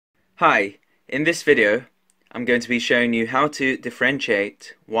Hi, in this video I'm going to be showing you how to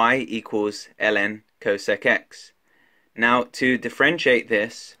differentiate y equals ln cosec x. Now, to differentiate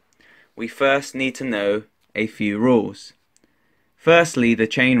this, we first need to know a few rules. Firstly, the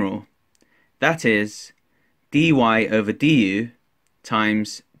chain rule. That is, dy over du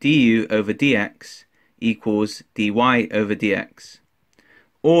times du over dx equals dy over dx.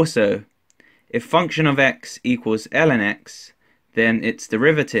 Also, if function of x equals ln x, then its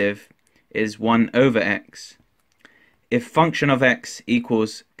derivative is 1 over x. If function of x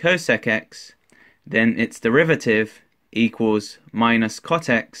equals cosec x, then its derivative equals minus cot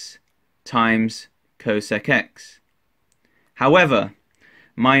x times cosec x. However,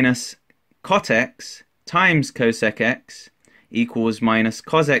 minus cot x times cosec x equals minus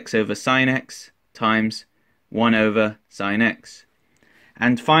cos x over sin x times 1 over sin x.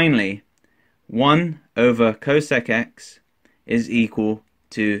 And finally, 1 over cosec x is equal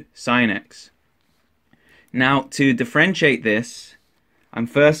to sin x. Now, to differentiate this, I'm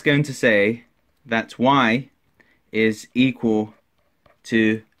first going to say that y is equal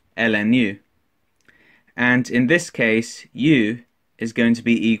to ln u. And in this case, u is going to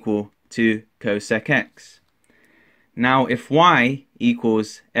be equal to cosec x. Now, if y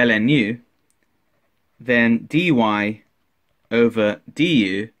equals ln u, then dy over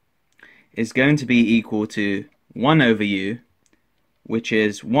du is going to be equal to 1 over u, which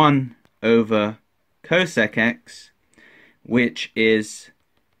is 1 over cosec x, which is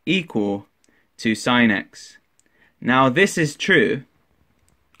equal to sin x. Now, this is true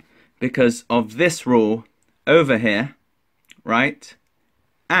because of this rule over here, right?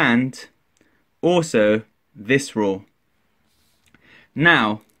 And also this rule.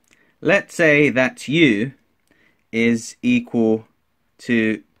 Now, let's say that u is equal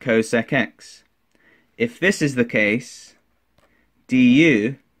to cosec x. If this is the case,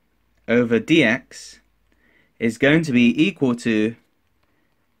 du over dx is going to be equal to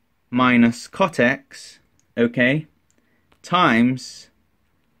minus cot x, okay, times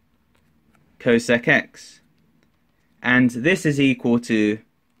cosec x. And this is equal to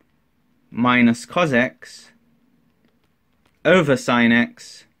minus cos x over sin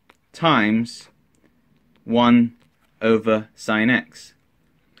x times 1 over sin x.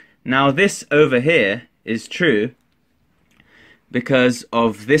 Now, this over here is true because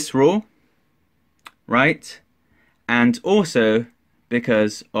of this rule, right? And also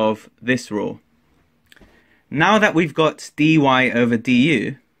because of this rule. Now that we've got dy over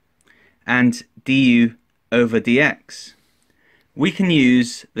du and du over dx, we can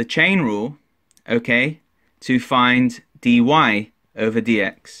use the chain rule, okay, to find dy over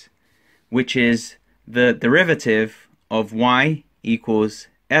dx, which is the derivative of y equals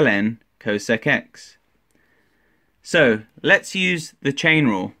ln cosec x. So, let's use the chain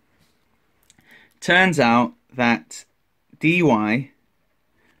rule. Turns out that dy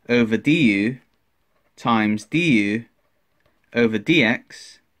over du times du over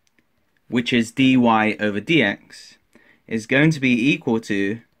dx, which is dy over dx, is going to be equal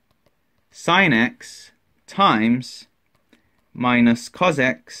to sin x times minus cos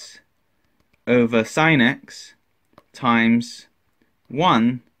x over sin x times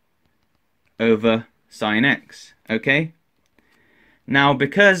 1 over sin x, okay? Now,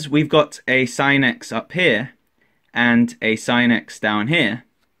 because we've got a sin x up here and a sin x down here,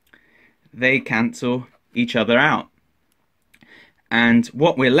 they cancel each other out. And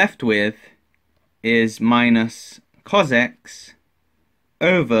what we're left with is minus cos x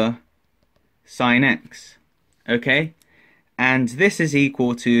over sin x, okay? And this is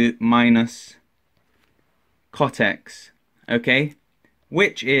equal to minus cot x, okay?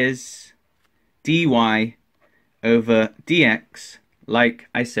 Which is dy over dx, like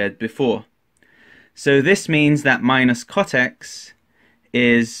I said before. So this means that minus cot x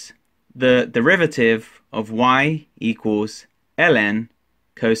is the derivative of y equals ln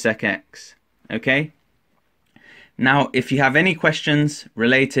cosec x, okay? Now, if you have any questions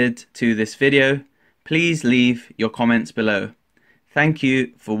related to this video, please leave your comments below. Thank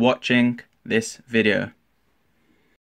you for watching this video.